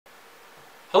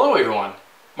Hello everyone,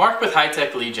 Mark with High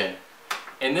Tech Legion.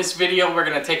 In this video we're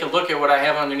going to take a look at what I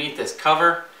have underneath this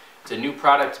cover. It's a new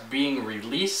product being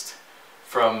released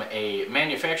from a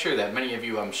manufacturer that many of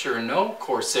you I'm sure know,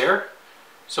 Corsair.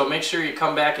 So make sure you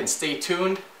come back and stay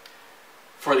tuned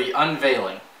for the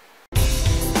unveiling.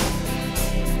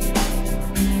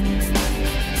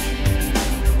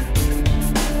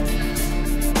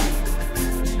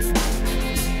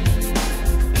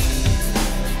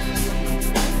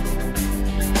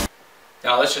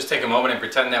 Now let's just take a moment and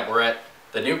pretend that we're at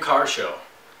the new car show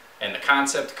and the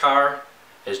concept car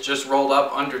is just rolled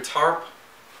up under tarp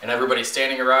and everybody's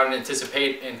standing around in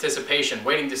anticipation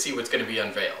waiting to see what's going to be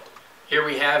unveiled. Here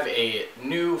we have a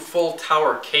new full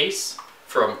tower case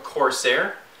from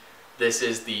Corsair. This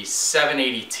is the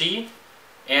 780T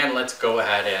and let's go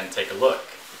ahead and take a look.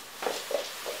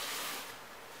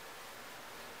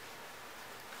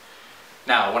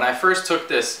 Now when I first took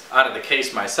this out of the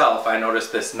case myself, I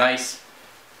noticed this nice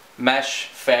mesh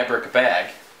fabric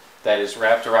bag that is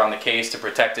wrapped around the case to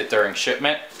protect it during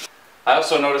shipment. I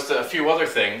also noticed a few other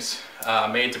things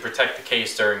made to protect the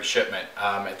case during shipment.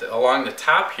 Along the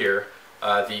top here,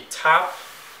 the top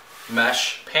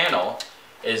mesh panel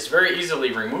is very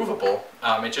easily removable.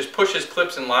 It just pushes,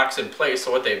 clips, and locks in place.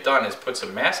 So what they've done is put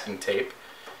some masking tape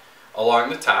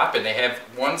along the top, and they have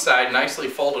one side nicely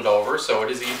folded over so it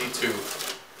is easy to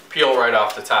peel right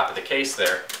off the top of the case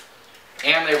there.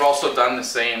 And they've also done the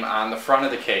same on the front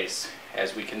of the case,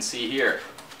 as we can see here.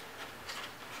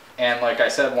 And like I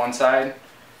said, one side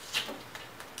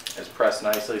is pressed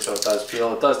nicely so it does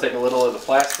peel. It does take a little of the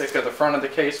plastic of the front of the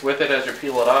case with it as you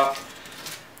peel it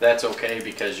off. That's okay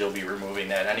because you'll be removing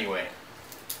that anyway.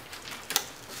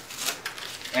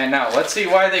 And now let's see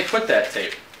why they put that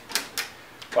tape.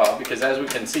 Well, because as we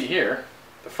can see here,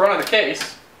 the front of the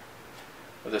case,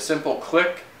 with a simple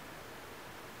click,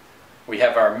 we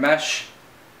have our mesh,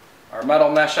 our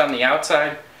metal mesh on the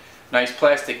outside, nice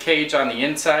plastic cage on the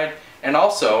inside, and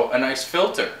also a nice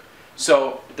filter.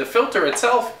 So the filter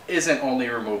itself isn't only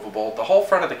removable, the whole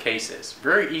front of the case is.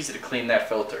 Very easy to clean that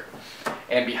filter.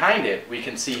 And behind it we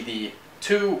can see the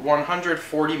two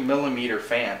 140mm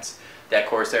fans that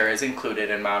Corsair has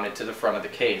included and mounted to the front of the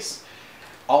case.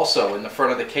 Also in the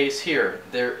front of the case here,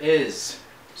 there is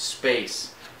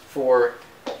space for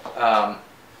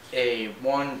a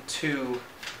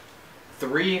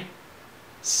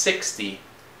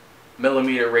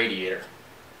 360mm radiator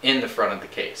in the front of the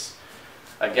case.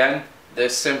 Again,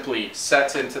 this simply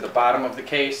sets into the bottom of the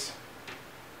case,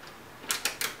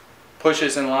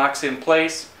 pushes and locks in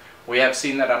place. We have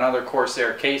seen that on other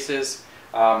Corsair cases.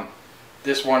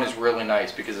 This one is really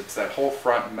nice because it's that whole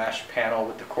front mesh panel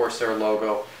with the Corsair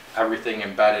logo, everything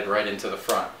embedded right into the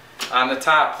front. On the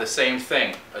top, the same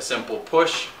thing, a simple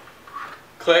push,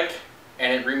 click,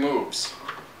 and it removes.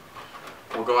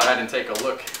 We'll go ahead and take a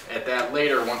look at that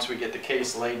later once we get the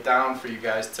case laid down for you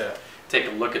guys to take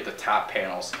a look at the top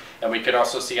panels. And we could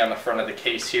also see on the front of the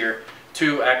case here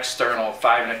two external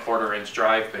 5¼ inch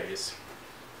drive bays.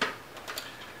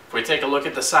 If we take a look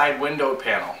at the side window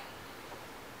panel,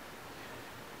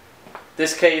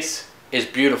 this case is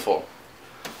beautiful.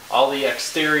 All the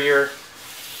exterior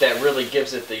that really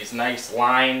gives it these nice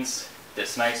lines,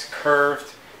 this nice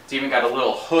curved. It's even got a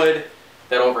little hood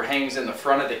that overhangs in the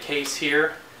front of the case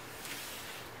here.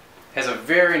 Has a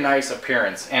very nice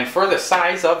appearance, and for the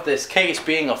size of this case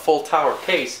being a full tower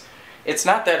case, it's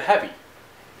not that heavy.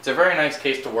 It's a very nice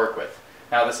case to work with.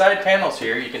 Now the side panels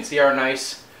here, you can see our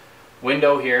nice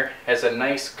window here has a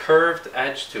nice curved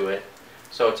edge to it,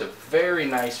 so it's a very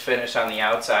nice finish on the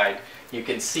outside. You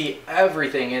can see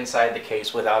everything inside the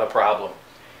case without a problem.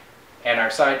 And our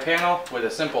side panel with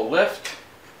a simple lift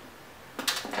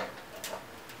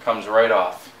comes right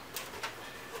off.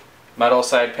 Metal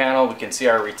side panel, we can see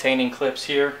our retaining clips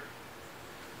here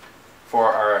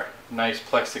for our nice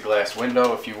plexiglass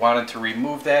window. If you wanted to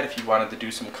remove that, if you wanted to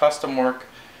do some custom work,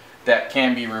 that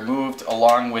can be removed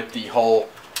along with the whole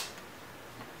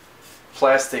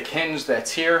plastic hinge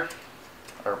that's here,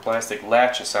 or plastic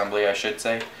latch assembly I should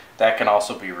say. That can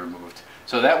also be removed.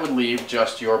 So that would leave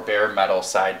just your bare metal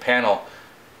side panel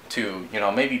to,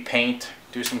 maybe paint,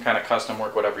 do some kind of custom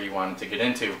work, whatever you wanted to get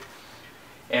into.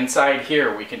 Inside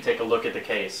here we can take a look at the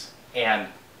case, and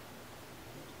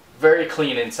very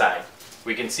clean inside.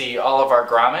 We can see all of our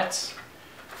grommets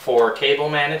for cable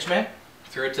management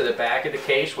through to the back of the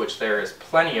case, which there is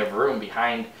plenty of room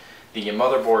behind the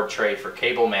motherboard tray for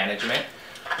cable management.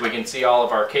 We can see all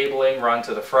of our cabling run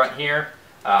to the front here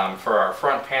for our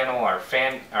front panel, our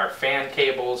fan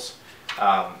cables,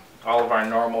 all of our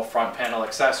normal front panel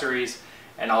accessories,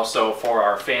 and also for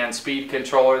our fan speed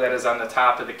controller that is on the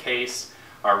top of the case.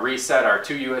 our reset, our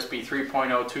two USB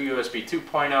 3.0, two USB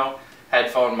 2.0,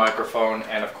 headphone, microphone,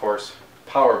 and of course,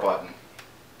 power button.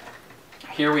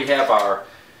 Here we have our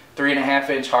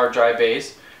 3.5-inch hard drive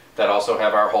bays that also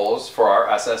have our holes for our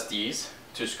SSDs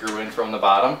to screw in from the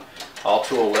bottom, all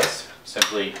toolless.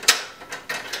 Simply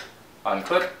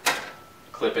unclip,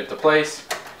 clip into place,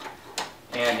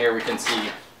 and here we can see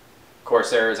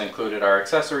Corsair has included our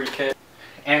accessory kit.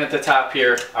 And at the top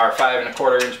here, our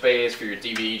 5.25-inch bays for your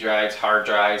DVD drives, hard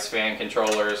drives, fan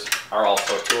controllers are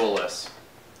also toolless.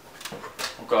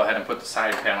 We'll go ahead and put the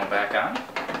side panel back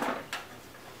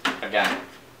on. Again,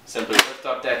 simply lift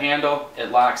up that handle,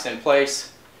 it locks in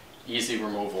place, easy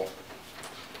removal.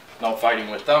 No fighting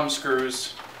with thumb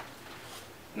screws,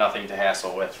 nothing to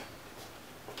hassle with.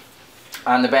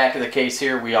 On the back of the case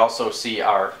here, we also see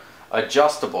our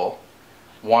adjustable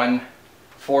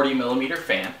 140mm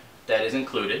fan that is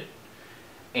included,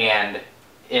 and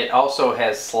it also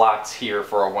has slots here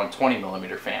for a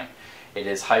 120mm fan. It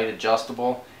is height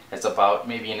adjustable. It's about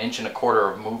maybe 1.25 inches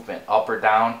of movement up or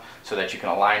down so that you can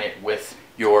align it with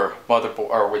your motherboard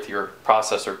or with your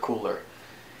processor cooler.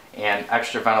 And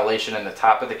extra ventilation in the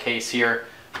top of the case here.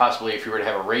 Possibly if you were to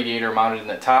have a radiator mounted in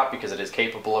the top, because it is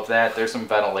capable of that, there's some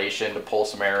ventilation to pull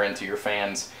some air into your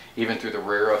fans even through the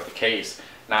rear of the case,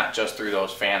 not just through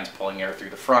those fans pulling air through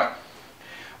the front.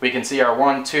 We can see our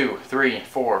 1, 2, 3,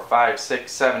 4, 5,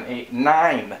 6, 7, 8,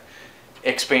 9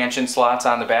 expansion slots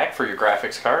on the back for your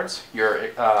graphics cards, your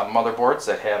motherboards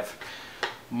that have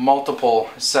multiple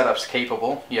setups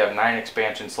capable. You have 9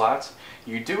 expansion slots.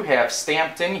 You do have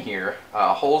stamped in here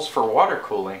holes for water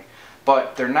cooling,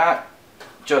 but they're not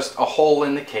just a hole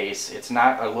in the case. It's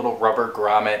not a little rubber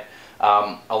grommet.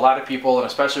 A lot of people, and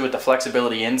especially with the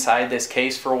flexibility inside this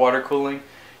case for water cooling,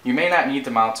 you may not need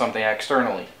to mount something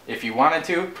externally. If you wanted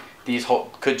to, these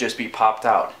could just be popped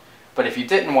out. But if you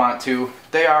didn't want to,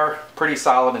 they are pretty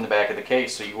solid in the back of the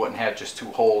case, so you wouldn't have just 2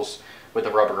 holes with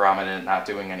the rubber grommet in it not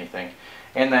doing anything.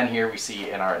 And then here we see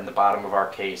in the bottom of our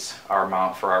case our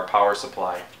mount for our power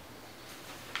supply.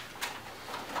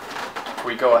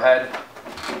 We go ahead,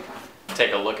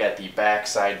 take a look at the back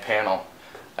side panel.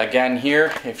 Again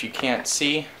here, if you can't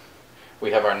see,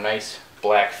 we have our nice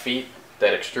black feet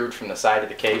that extrude from the side of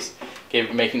the case,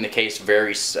 making the case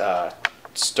very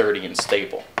sturdy and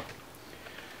stable.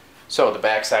 So the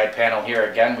back side panel here,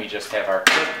 again, we just have our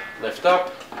clip, lift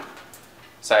up,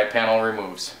 side panel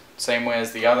removes. Same way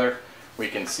as the other, we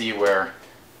can see where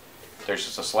there's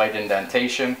just a slight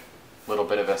indentation, a little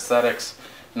bit of aesthetics.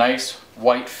 Nice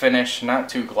white finish, not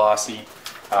too glossy,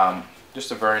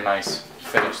 just a very nice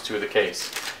finish to the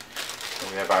case. And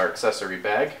we have our accessory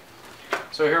bag.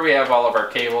 So here we have all of our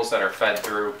cables that are fed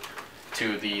through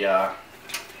to the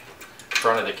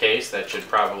front of the case. That should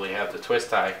probably have the twist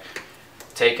tie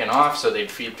taken off so they'd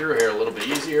feed through here a little bit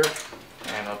easier.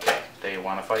 And okay, they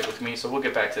want to fight with me, so we'll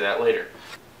get back to that later.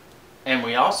 And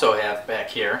we also have back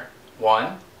here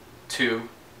 1, 2,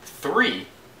 3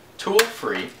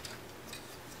 tool-free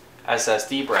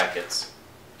SSD brackets.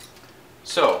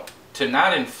 So to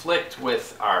not inflict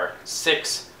with our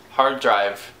 6 hard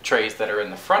drive trays that are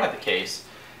in the front of the case,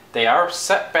 they are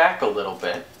set back a little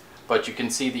bit, but you can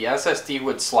see the SSD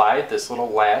would slide. This little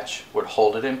latch would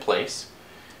hold it in place.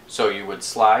 So you would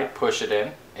slide, push it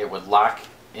in, it would lock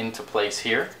into place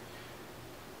here,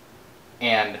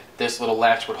 and this little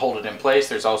latch would hold it in place.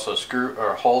 There's also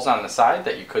holes on the side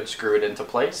that you could screw it into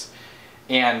place,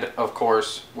 and of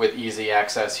course with easy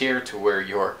access here to where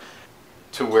your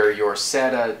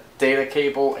SATA data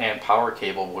cable and power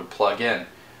cable would plug in.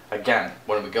 Again,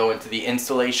 when we go into the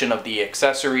installation of the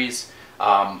accessories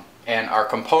and our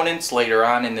components later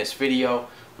on in this video,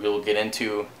 we will get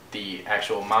into the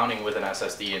actual mounting with an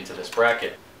SSD into this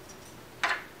bracket.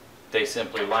 They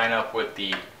simply line up with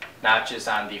the notches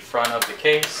on the front of the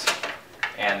case,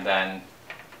 and then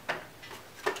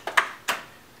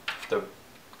the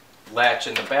latch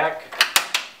in the back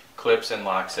clips and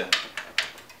locks in.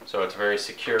 So it's very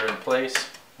secure in place.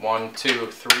 1, 2,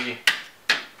 3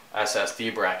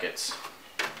 SSD brackets.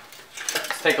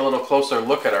 Let's take a little closer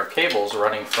look at our cables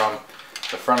running from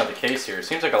the front of the case here. It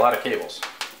seems like a lot of cables.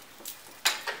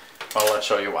 Well, let's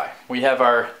show you why. We have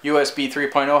our USB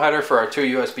 3.0 header for our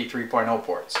 2 USB 3.0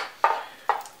 ports.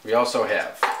 We also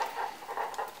have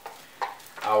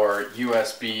our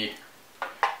USB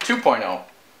 2.0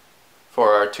 for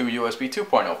our 2 USB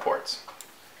 2.0 ports.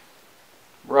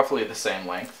 Roughly the same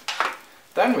length.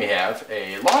 Then we have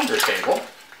a longer cable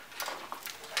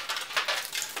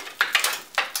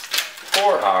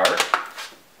for our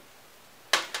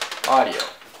audio.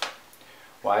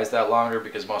 Why is that longer?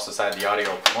 Because most of the times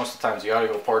the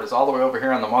audio port is all the way over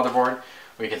here on the motherboard.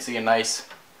 We can see a nice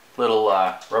little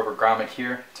rubber grommet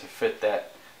here to fit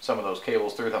some of those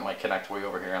cables through that might connect way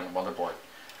over here on the motherboard.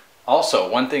 Also,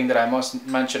 one thing that I must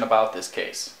mention about this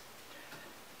case,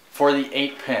 for the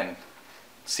 8-pin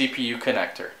CPU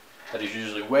connector that is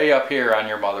usually way up here on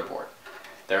your motherboard,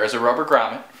 there is a rubber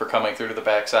grommet for coming through to the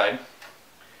backside.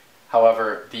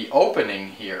 However, the opening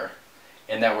here,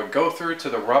 and that would go through to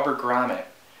the rubber grommet,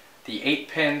 the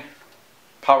 8-pin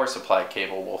power supply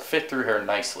cable will fit through here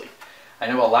nicely. I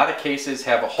know a lot of cases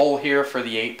have a hole here for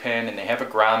the 8-pin and they have a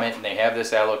grommet and they have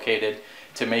this allocated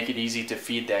to make it easy to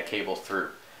feed that cable through.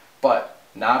 But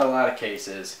not a lot of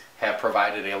cases have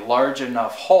provided a large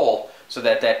enough hole so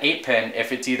that that 8-pin,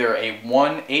 if it's either a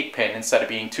 1 8-pin instead of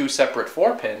being 2 separate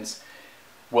 4-pins,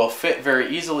 will fit very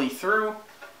easily through.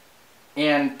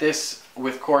 And this,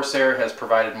 with Corsair, has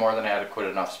provided more than adequate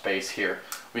enough space here.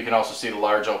 We can also see the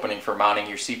large opening for mounting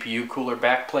your CPU cooler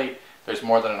backplate. There's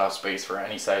more than enough space for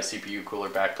any size CPU cooler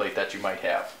backplate that you might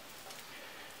have.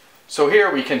 So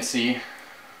here we can see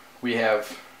we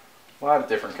have a lot of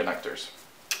different connectors.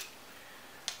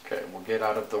 Okay, we'll get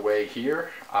out of the way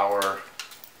here our,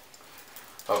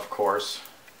 of course,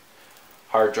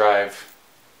 hard drive,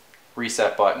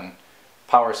 reset button,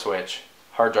 power switch,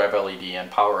 hard drive LED, and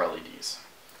power LEDs.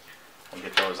 We'll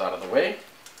get those out of the way,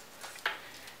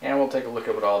 and we'll take a look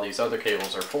at what all these other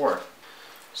cables are for.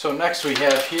 So next we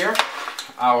have here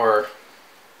our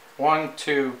 1,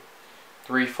 2,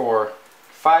 3, 4,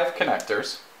 5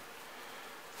 connectors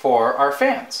for our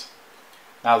fans.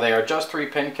 Now they are just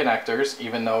 3-pin connectors,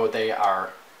 even though they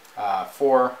are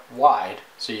 4 wide,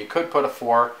 so you could put a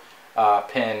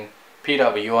 4-pin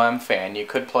PWM fan. You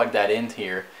could plug that in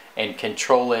here and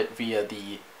control it via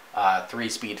the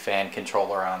 3-speed fan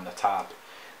controller on the top.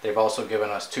 They've also given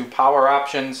us 2 power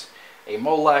options, a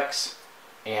Molex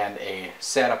and a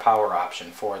SATA power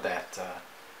option for that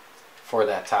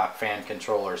top fan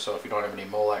controller. So if you don't have any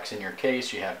Molex in your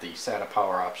case, you have the SATA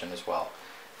power option as well.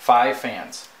 5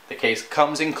 fans. The case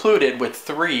comes included with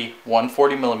 3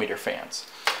 140mm fans.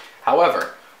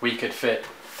 However, we could fit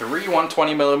 3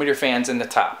 120mm fans in the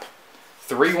top,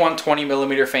 3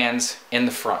 120mm fans in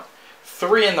the front,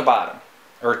 3 in the bottom,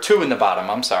 or 2 in the bottom,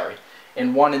 I'm sorry,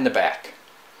 and 1 in the back.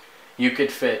 You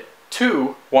could fit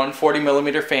 2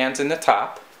 140mm fans in the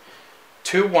top,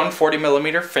 2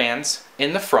 140mm fans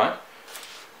in the front,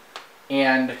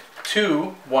 and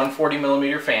 2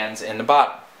 140mm fans in the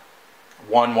bottom.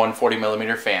 1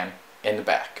 140mm fan in the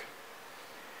back.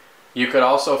 You could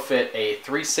also fit a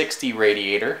 360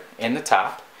 radiator in the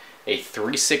top, a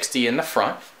 360 in the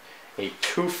front, a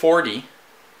 240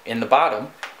 in the bottom,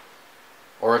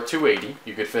 or a 280.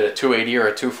 You could fit a 280 or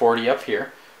a 240 up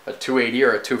here, a 280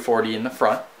 or a 240 in the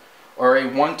front, or a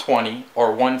 120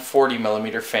 or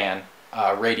 140mm fan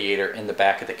radiator in the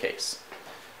back of the case.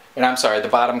 And I'm sorry, the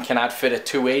bottom cannot fit a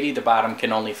 280, the bottom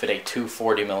can only fit a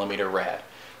 240mm rad.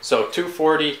 So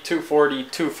 240, 240,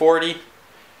 240,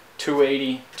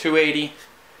 280, 280,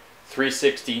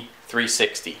 360,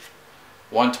 360.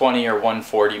 120 or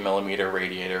 140mm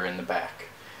radiator in the back.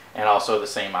 And also the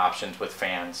same options with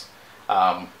fans.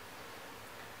 The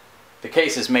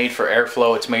case is made for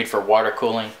airflow, it's made for water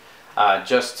cooling.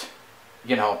 Just,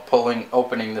 you know,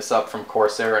 opening this up from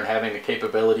Corsair and having the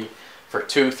capability for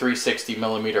 2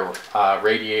 360mm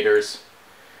radiators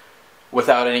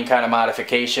without any kind of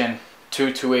modification.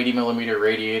 2 280mm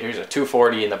radiators, a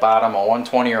 240 in the bottom, a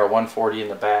 120 or a 140 in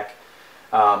the back,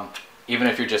 even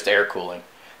if you're just air cooling.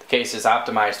 The case is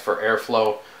optimized for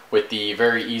airflow with the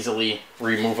very easily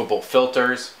removable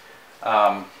filters.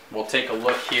 We'll take a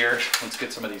look here. Let's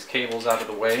get some of these cables out of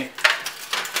the way.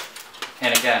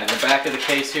 And again, in the back of the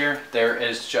case here, there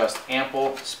is just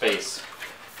ample space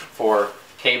for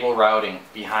cable routing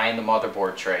behind the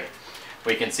motherboard tray.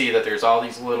 We can see that there's all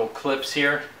these little clips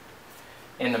here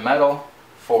in the metal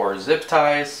for zip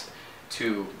ties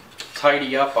to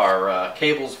tidy up our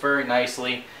cables very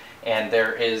nicely, and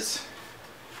there is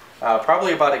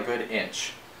probably about a good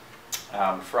inch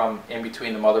from in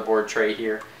between the motherboard tray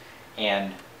here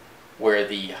and where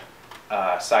the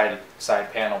side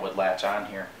panel would latch on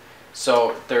here.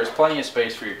 So there's plenty of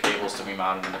space for your cables to be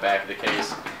mounted in the back of the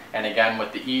case, and again,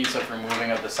 with the ease of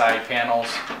removing of the side panels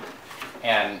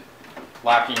and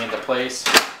locking into place,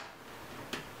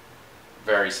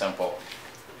 very simple.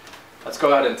 Let's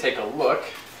go ahead and take a look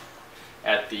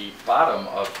at the bottom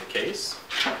of the case.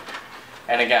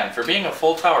 And again, for being a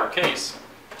full tower case,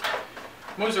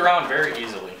 it moves around very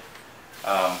easily.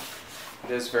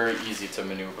 It is very easy to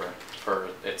maneuver for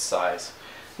its size.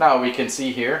 Now we can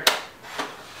see here,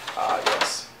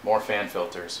 yes, more fan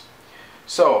filters.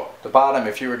 So the bottom,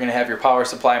 if you were going to have your power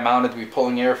supply mounted to be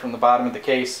pulling air from the bottom of the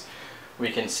case, we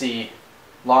can see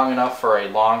long enough for a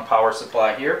long power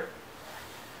supply here.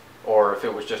 or if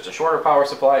it was just a shorter power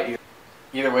supply.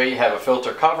 Either way, you have a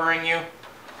filter covering you.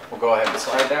 We'll go ahead and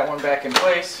slide that one back in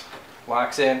place,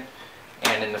 locks in,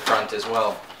 and in the front as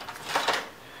well.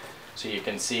 So you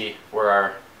can see where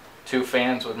our two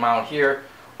fans would mount here,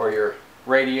 or your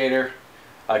radiator,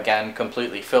 again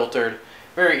completely filtered.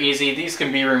 Very easy. These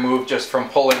can be removed just from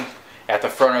pulling at the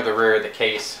front or the rear of the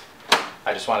case.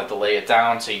 I just wanted to lay it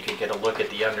down so you could get a look at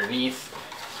the underneath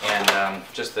and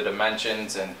just the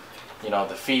dimensions, and you know,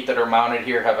 the feet that are mounted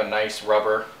here have a nice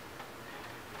rubber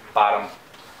bottom,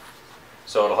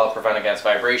 so it'll help prevent against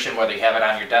vibration, whether you have it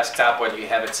on your desktop, whether you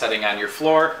have it sitting on your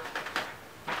floor.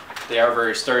 They are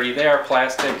very sturdy. They are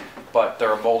plastic, but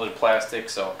they're a molded plastic,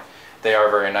 so they are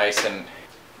very nice,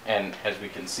 and as we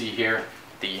can see here,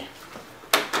 the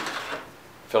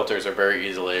filters are very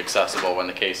easily accessible when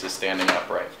the case is standing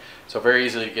upright. So very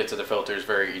easy to get to the filters,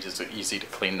 very easy to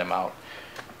clean them out.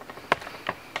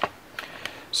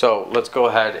 So let's go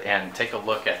ahead and take a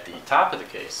look at the top of the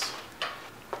case.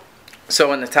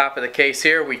 So in the top of the case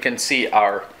here, we can see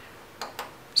our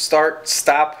start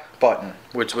stop button,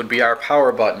 which would be our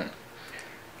power button,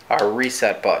 our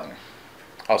reset button.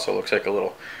 Also looks like a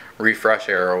little refresh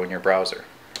arrow in your browser.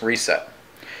 Reset.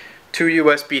 2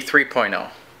 USB 3.0.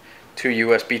 2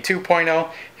 USB 2.0.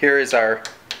 Here is our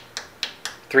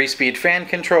 3-speed fan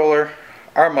controller,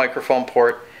 our microphone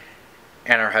port,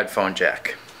 and our headphone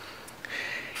jack.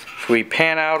 If we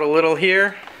pan out a little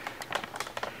here,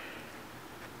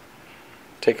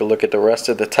 take a look at the rest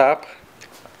of the top.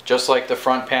 Just like the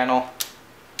front panel,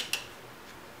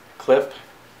 clip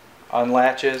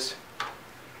unlatches,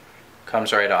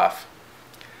 comes right off.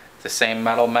 The same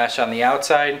metal mesh on the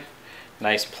outside,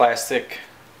 nice plastic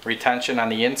retention on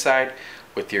the inside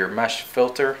with your mesh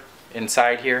filter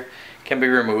inside here. Can be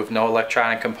removed, no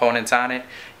electronic components on it.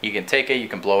 You can take it, you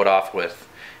can blow it off with,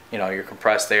 you know, your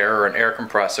compressed air or an air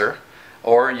compressor,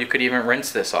 or you could even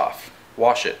rinse this off,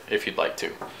 wash it if you'd like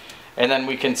to. And then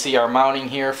we can see our mounting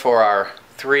here for our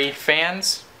 3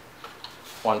 fans.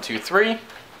 1, 2, 3.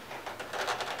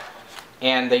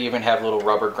 And they even have little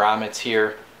rubber grommets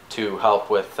here to help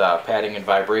with padding and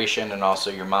vibration, and also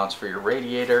your mounts for your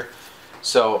radiator.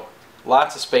 So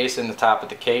lots of space in the top of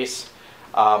the case.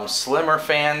 Slimmer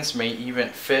fans may even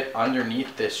fit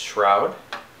underneath this shroud.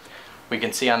 We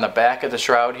can see on the back of the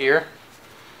shroud here,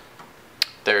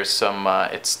 there's some,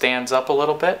 it stands up a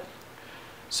little bit.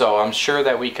 So I'm sure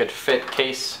that we could fit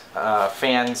case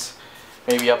fans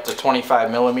maybe up to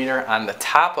 25 millimeter on the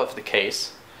top of the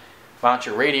case, mount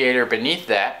your radiator beneath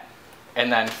that, and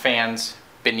then fans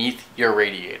beneath your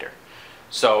radiator.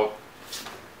 So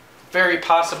very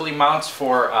possibly mounts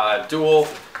for dual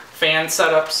fan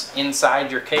setups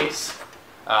inside your case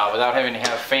without having to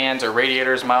have fans or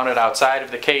radiators mounted outside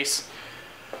of the case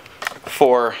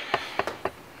for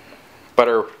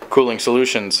better cooling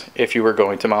solutions if you were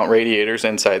going to mount radiators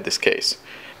inside this case.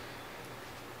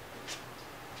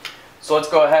 So let's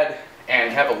go ahead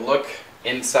and have a look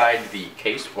inside the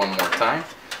case one more time.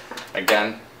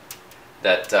 Again,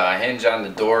 that hinge on the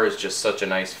door is just such a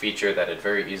nice feature that it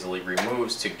very easily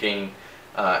removes to gain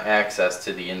access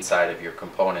to the inside of your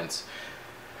components.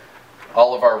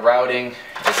 All of our routing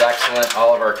is excellent.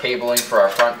 All of our cabling for our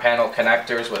front panel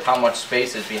connectors, with how much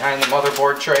space is behind the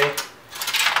motherboard tray,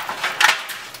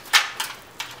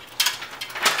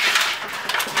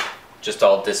 just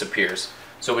all disappears.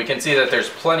 So we can see that there's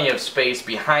plenty of space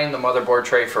behind the motherboard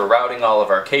tray for routing all of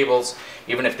our cables,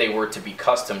 even if they were to be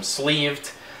custom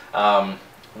sleeved.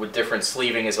 With different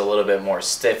sleeving is a little bit more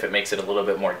stiff, it makes it a little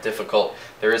bit more difficult.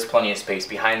 There is plenty of space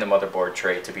behind the motherboard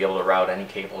tray to be able to route any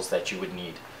cables that you would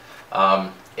need.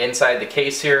 Inside the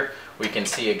case here, we can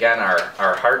see again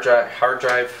our hard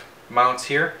drive mounts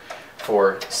here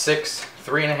for 6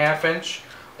 3.5 inch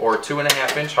or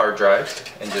 2.5 inch hard drives,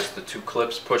 and just the 2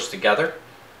 clips pushed together.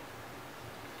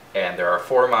 And there are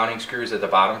 4 mounting screws at the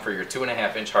bottom for your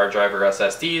 2.5 inch hard drive or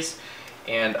SSDs,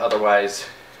 and otherwise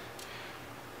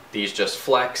these just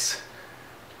flex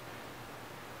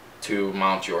to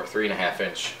mount your 3.5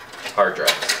 inch hard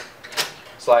drives.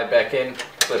 Slide back in,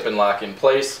 clip and lock in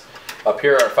place. Up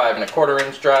here, our 5.25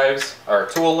 inch drives are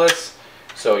toolless,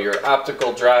 so your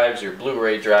optical drives, your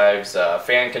Blu-ray drives,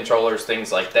 fan controllers,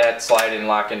 things like that, slide and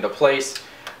lock into place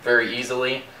very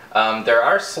easily. There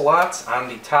are slots on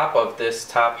the top of this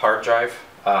top hard drive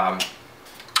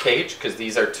cage, because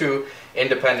these are 2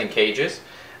 independent cages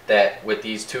that with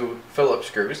these 2 Phillips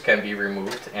screws can be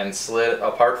removed and slid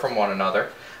apart from one another.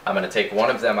 I'm going to take one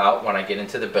of them out when I get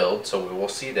into the build, so we will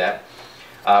see that.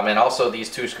 And also these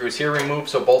 2 screws here removed,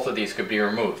 so both of these could be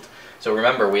removed. So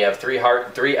remember, we have 3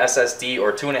 SSD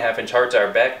or 2.5 inch hard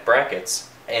drive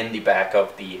brackets in the back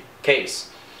of the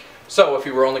case. So if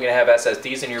you were only going to have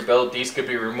SSDs in your build, these could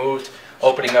be removed,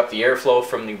 opening up the airflow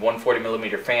from the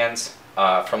 140mm fans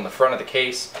from the front of the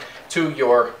case to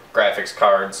your graphics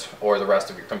cards or the rest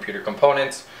of your computer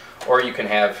components. Or you can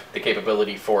have the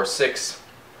capability for 6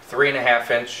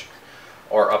 3.5-inch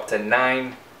or up to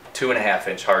 9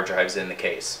 2.5-inch hard drives in the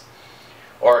case,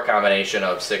 or a combination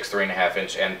of 6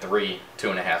 3.5-inch and 3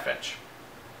 2.5-inch.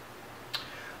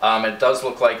 It does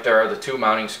look like there are the 2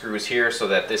 mounting screws here, so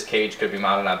that this cage could be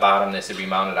mounted on bottom, this would be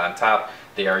mounted on top.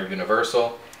 They are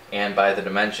universal, and by the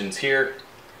dimensions here,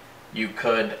 you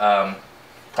could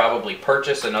probably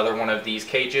purchase another one of these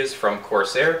cages from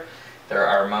Corsair. There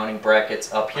are mounting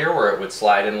brackets up here where it would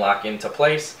slide and lock into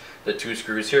place. The 2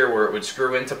 screws here where it would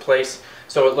screw into place.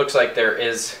 So it looks like there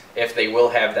is, if they will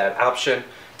have that option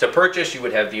to purchase, you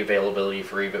would have the availability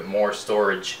for even more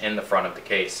storage in the front of the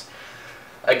case.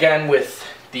 Again, with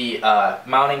the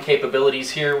mounting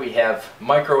capabilities here, we have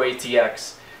micro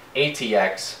ATX,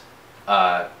 ATX,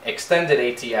 extended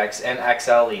ATX, and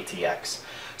XL-ATX.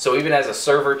 So even as a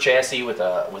server chassis with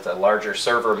a larger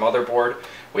server motherboard,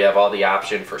 we have all the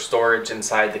option for storage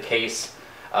inside the case.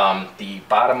 The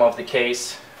bottom of the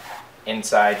case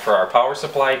inside for our power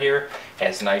supply here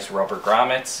has nice rubber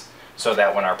grommets, so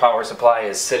that when our power supply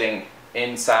is sitting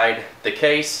inside the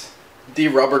case, the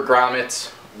rubber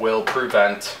grommets will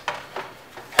prevent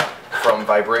from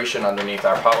vibration underneath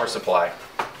our power supply.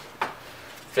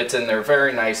 Fits in there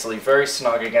very nicely, very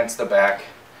snug against the back,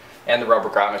 and the rubber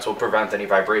grommets will prevent any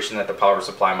vibration that the power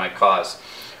supply might cause.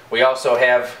 We also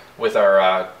have, with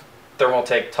our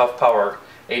Thermaltake Tough Power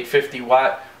 850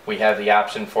 watt, we have the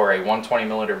option for a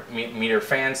 120mm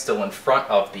fan still in front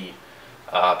of the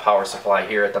power supply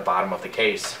here at the bottom of the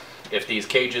case. If these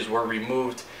cages were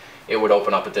removed, it would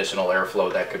open up additional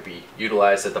airflow that could be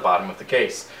utilized at the bottom of the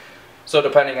case. So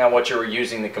depending on what you were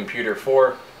using the computer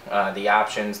for, the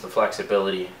options, the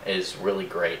flexibility is really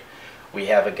great. We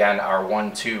have again our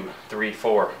 1, 2, 3,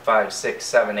 4, 5, 6,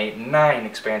 7, 8, 9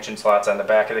 expansion slots on the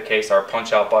back of the case, our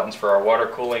punch out buttons for our water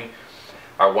cooling,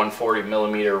 our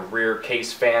 140mm rear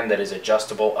case fan that is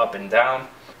adjustable up and down.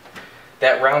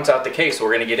 That rounds out the case. We're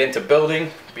going to get into building.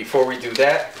 Before we do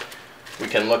that, we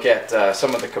can look at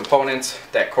some of the components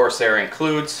that Corsair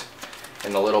includes.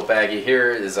 In the little baggie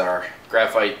here is our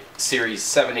Graphite Series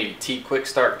 780T Quick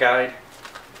Start Guide.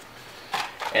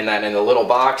 And then in the little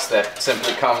box that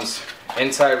simply comes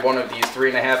inside one of these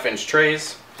 3.5-inch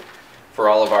trays for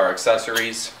all of our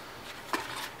accessories.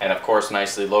 And of course,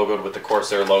 nicely logoed with the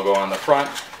Corsair logo on the front,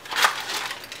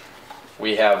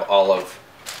 we have all of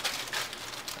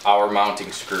our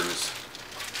mounting screws.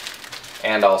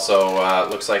 And also,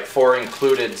 looks like 4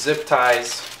 included zip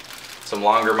ties, some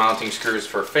longer mounting screws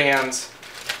for fans.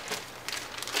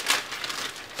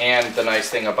 And the nice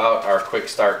thing about our quick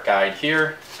start guide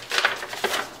here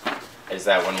is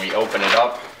that when we open it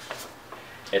up,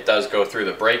 it does go through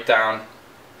the breakdown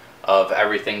of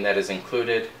everything that is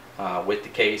included with the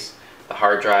case. The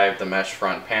hard drive, the mesh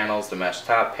front panels, the mesh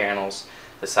top panels,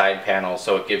 the side panels,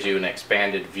 so it gives you an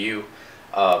expanded view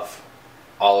of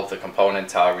all of the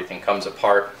components, how everything comes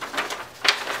apart.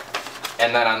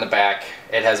 And then on the back,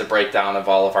 it has a breakdown of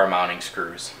all of our mounting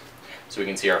screws. So we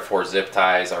can see our 4 zip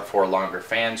ties, our 4 longer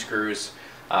fan screws,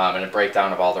 and a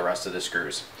breakdown of all the rest of the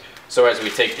screws. So as we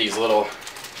take these little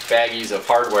baggies of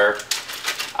hardware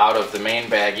out of the main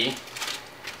baggie,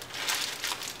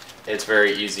 it's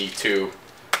very easy to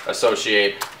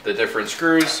associate the different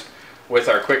screws with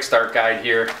our quick start guide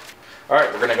here.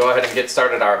 Alright, we're going to go ahead and get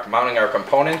started mounting our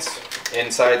components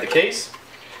inside the case.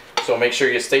 So make sure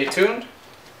you stay tuned,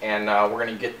 and we're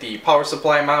going to get the power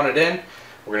supply mounted in.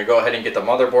 We're going to go ahead and get the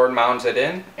motherboard mounted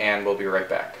in, and we'll be right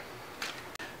back.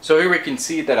 So here we can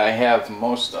see that I have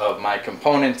most of my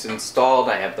components installed.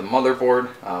 I have the motherboard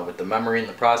with the memory and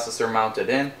the processor mounted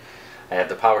in. I have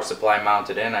the power supply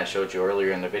mounted in. I showed you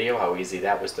earlier in the video how easy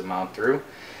that was to mount through.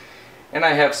 And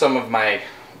I have some of my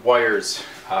wires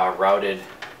routed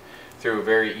through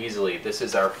very easily. This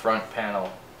is our front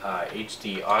panel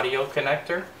HD audio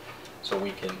connector. So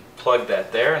we can plug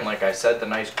that there, and like I said, the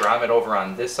nice grommet over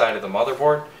on this side of the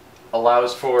motherboard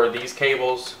allows for these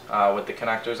cables with the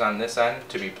connectors on this end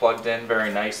to be plugged in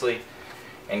very nicely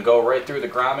and go right through the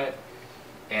grommet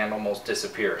and almost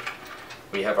disappear.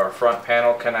 We have our front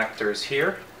panel connectors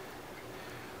here.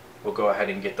 We'll go ahead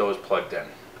and get those plugged in.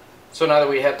 So now that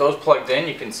we have those plugged in,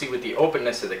 you can see with the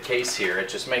openness of the case here, it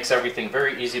just makes everything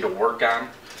very easy to work on,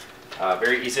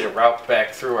 very easy to route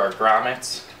back through our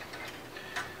grommets.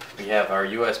 We have our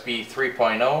USB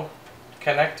 3.0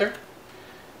 connector.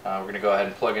 We're going to go ahead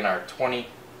and plug in our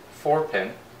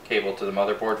 24-pin cable to the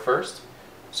motherboard first.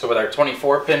 So with our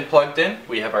 24-pin plugged in,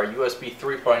 we have our USB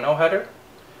 3.0 header.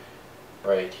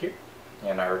 right here,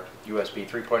 and our USB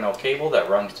 3.0 cable that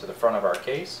runs to the front of our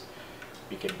case.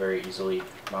 We can very easily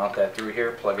mount that through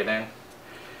here, plug it in,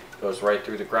 goes right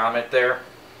through the grommet there.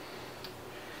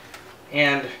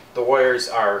 And the wires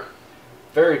are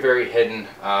very hidden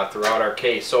throughout our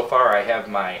case. So far I have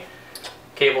my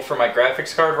cable for my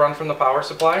graphics card run from the power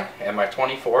supply, and my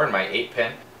 24 and my 8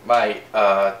 pin. My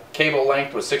cable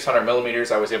length was 600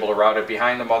 millimeters. I was able to route it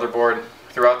behind the motherboard,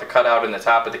 throughout the cutout in the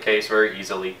top of the case very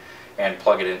easily, and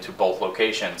plug it into both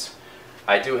locations.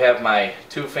 I do have my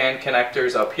 2 fan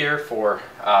connectors up here for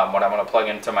what I'm going to plug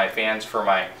into my fans for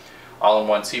my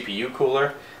all-in-one CPU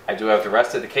cooler. I do have the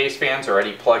rest of the case fans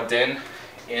already plugged in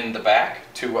the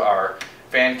back to our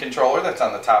fan controller that's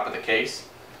on the top of the case.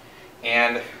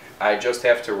 And I just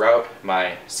have to route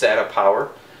my SATA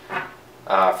power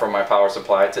from my power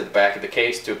supply to the back of the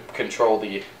case to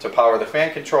power the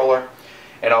fan controller,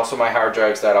 and also my hard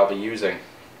drives that I'll be using.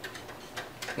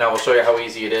 Now we'll show you how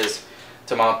easy it is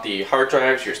to mount the hard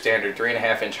drives, your standard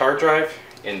 3.5 inch hard drive,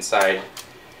 inside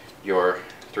your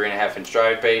 3.5 inch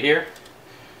drive bay here,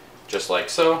 just like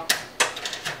so.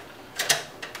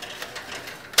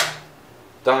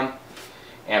 Done.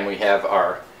 And we have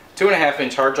our 2.5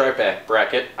 inch hard drive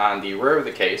bracket on the rear of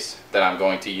the case that I'm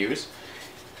going to use.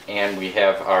 And we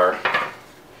have our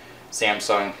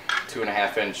Samsung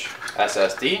 2.5 inch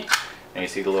SSD. And you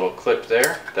see the little clip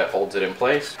there that holds it in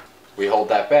place. We hold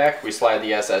that back, we slide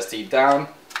the SSD down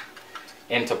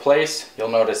into place. You'll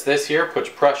notice this here puts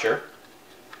pressure.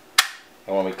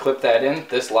 And when we clip that in,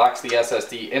 this locks the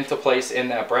SSD into place in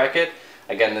that bracket.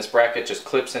 Again, this bracket just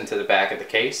clips into the back of the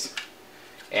case.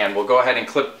 And we'll go ahead and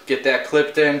get that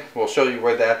clipped in. We'll show you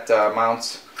where that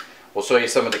mounts. We'll show you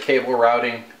some of the cable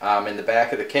routing in the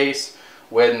back of the case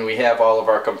when we have all of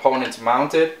our components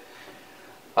mounted.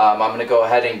 I'm going to go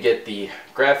ahead and get the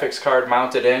graphics card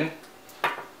mounted in.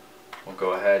 We'll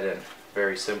go ahead and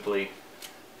very simply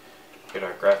get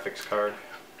our graphics card.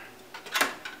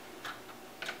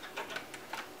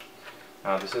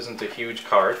 Now this isn't a huge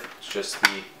card, it's just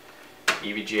the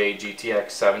EVGA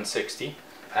GTX 760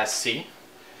 SC.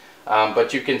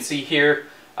 But you can see here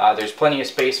there's plenty of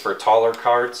space for taller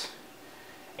cards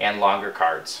and longer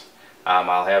cards.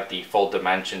 I'll have the full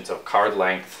dimensions of card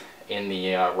length in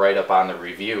the write-up on the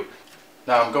review.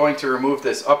 Now I'm going to remove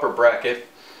this upper bracket.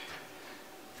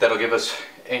 That'll give us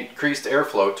increased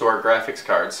airflow to our graphics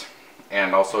cards,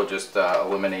 and also just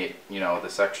eliminate,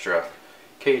 this extra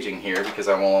caging here, because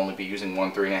I will only be using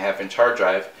one 3.5 inch hard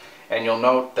drive. And you'll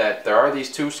note that there are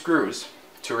these 2 screws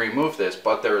to remove this,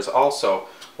 but there is also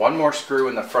one more screw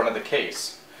in the front of the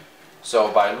case.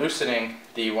 So by loosening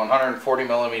the 140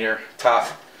 millimeter top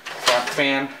front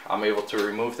fan, I'm able to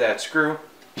remove that screw.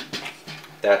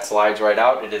 That slides right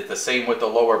out. It is the same with the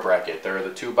lower bracket. There are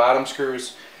the 2 bottom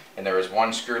screws, and there is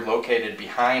 1 screw located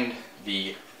behind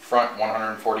the front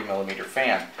 140 millimeter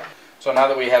fan. So now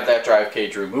that we have that drive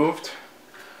cage removed,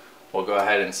 we'll go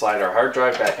ahead and slide our hard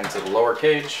drive back into the lower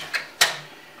cage.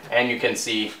 And you can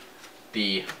see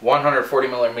the 140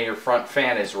 millimeter front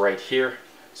fan is right here.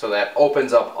 So that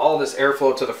opens up all this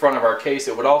airflow to the front of our case.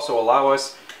 It would also allow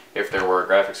us, if there were a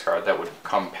graphics card that would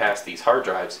come past these hard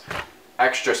drives,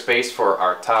 extra space for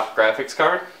our top graphics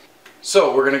card.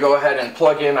 So we're going to go ahead and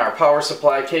plug in our power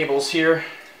supply cables here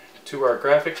to our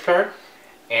graphics card.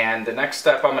 And the next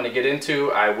step I'm going to get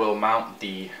into, I will mount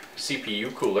the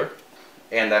CPU cooler,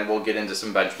 and then we'll get into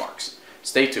some benchmarks.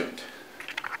 Stay tuned.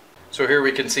 So here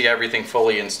we can see everything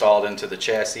fully installed into the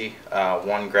chassis.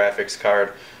 1 graphics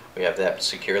card. We have that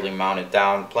securely mounted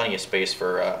down. Plenty of space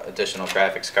for additional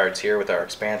graphics cards here with our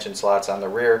expansion slots on the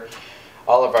rear.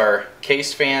 All of our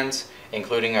case fans,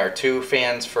 including our 2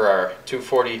 fans for our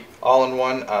 240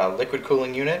 all-in-one liquid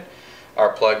cooling unit,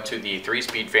 are plugged to the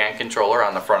 3-speed fan controller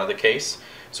on the front of the case.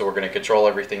 So we're going to control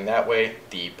everything that way.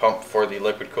 The pump for the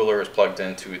liquid cooler is plugged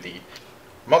into the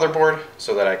motherboard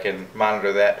so that I can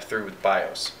monitor that through the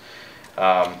BIOS.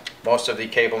 Most of the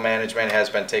cable management has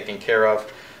been taken care of.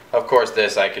 Of course,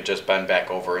 this I could just bend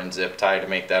back over and zip tie to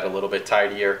make that a little bit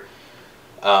tidier.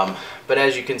 But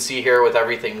as you can see here with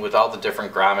everything, with all the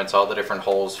different grommets, all the different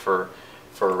holes for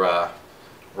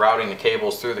routing the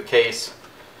cables through the case,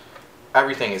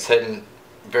 everything is hidden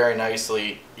very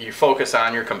nicely. You focus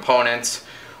on your components.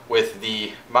 With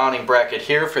the mounting bracket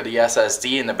here for the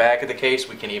SSD in the back of the case,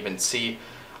 we can even see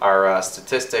our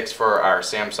statistics for our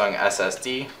Samsung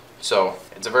SSD. So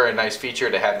it's a very nice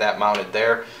feature to have that mounted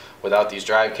there without these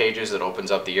drive cages. It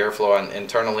opens up the airflow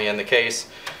internally in the case.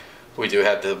 We do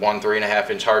have the 1 3.5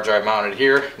 inch hard drive mounted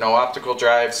here. No optical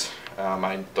drives.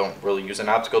 I don't really use an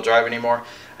optical drive anymore.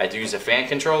 I do use a fan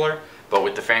controller, but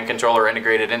with the fan controller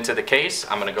integrated into the case,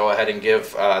 I'm going to go ahead and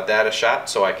give that a shot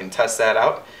so I can test that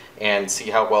out and see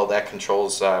how well that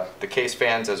controls the case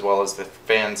fans as well as the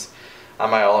fans on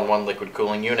my all-in-one liquid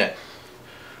cooling unit.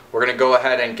 We're going to go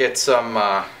ahead and get some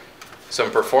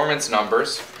performance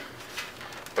numbers,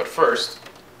 but first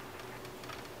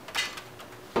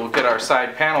we'll get our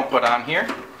side panel put on here.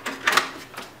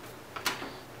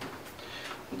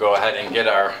 We'll go ahead and get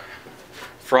our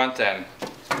front and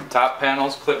top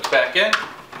panels clipped back in.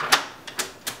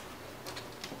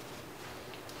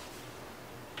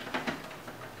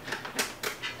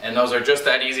 And those are just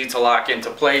that easy to lock into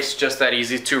place, just that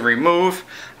easy to remove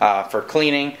for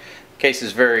cleaning. Case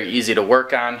is very easy to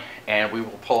work on, and we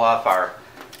will pull off our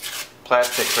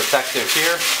plastic protective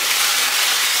here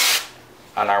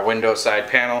on our window side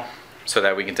panel so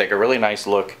that we can take a really nice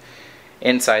look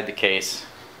inside the case,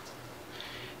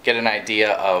 get an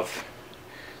idea of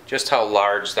just how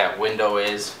large that window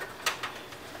is,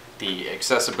 the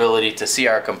accessibility to see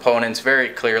our components very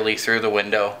clearly through the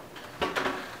window.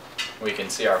 We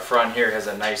can see our front here has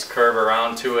a nice curve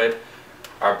around to it.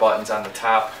 Our buttons on the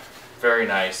top, very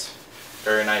nice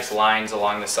lines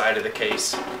along the side of the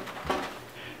case.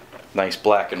 Nice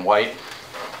black and white.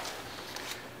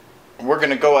 We're going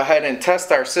to go ahead and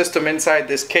test our system inside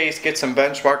this case, get some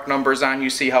benchmark numbers on you,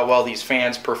 see how well these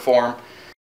fans perform.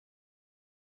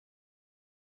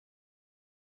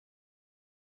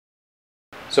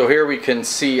 So here we can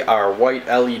see our white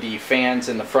LED fans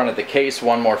in the front of the case.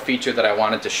 One more feature that I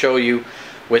wanted to show you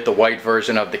with the white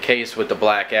version of the case with the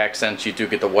black accents, you do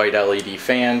get the white LED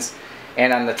fans.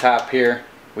 And on the top here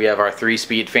we have our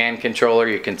 3-speed fan controller.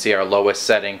 You can see our lowest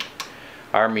setting,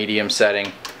 our medium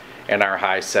setting, and our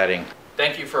high setting.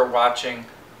 Thank you for watching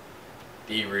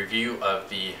the review of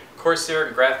the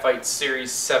Corsair Graphite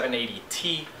Series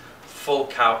 780T full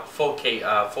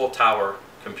tower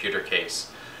computer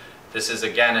case. This is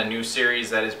again a new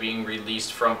series that is being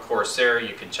released from Corsair.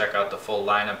 You can check out the full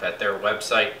lineup at their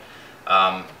website.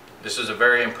 This was a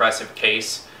very impressive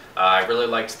case. I really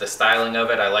liked the styling of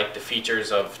it. I liked the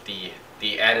features of the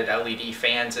added LED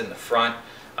fans in the front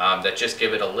that just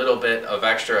give it a little bit of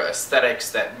extra aesthetics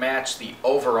that match the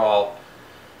overall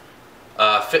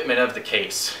fitment of the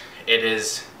case. It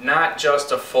is not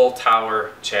just a full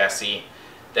tower chassis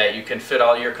that you can fit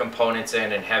all your components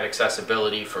in and have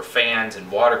accessibility for fans and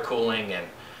water cooling and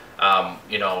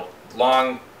you know,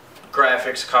 long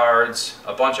graphics cards,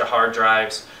 a bunch of hard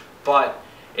drives, but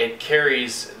it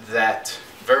carries that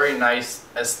very nice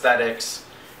aesthetics.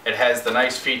 It has the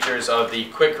nice features of the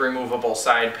quick removable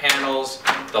side panels,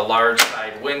 the large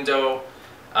side window,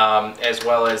 as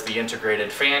well as the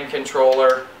integrated fan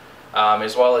controller,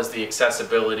 as well as the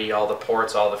accessibility, all the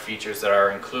ports, all the features that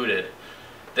are included.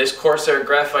 This Corsair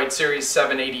Graphite Series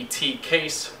 780T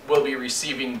case will be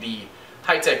receiving the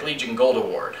High-Tech Legion Gold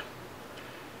Award.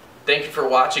 Thank you for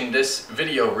watching this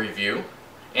video review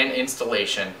and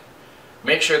installation.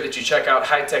 Make sure that you check out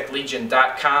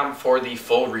hightechlegion.com for the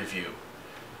full review.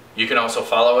 You can also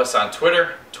follow us on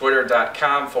Twitter,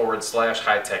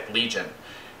 twitter.com/hightechlegion.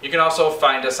 You can also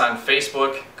find us on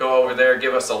Facebook. Go over there,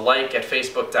 give us a like at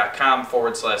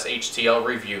facebook.com/HTL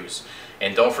reviews.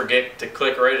 And don't forget to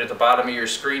click right at the bottom of your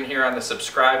screen here on the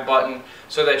subscribe button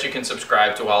so that you can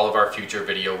subscribe to all of our future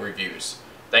video reviews.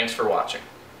 Thanks for watching.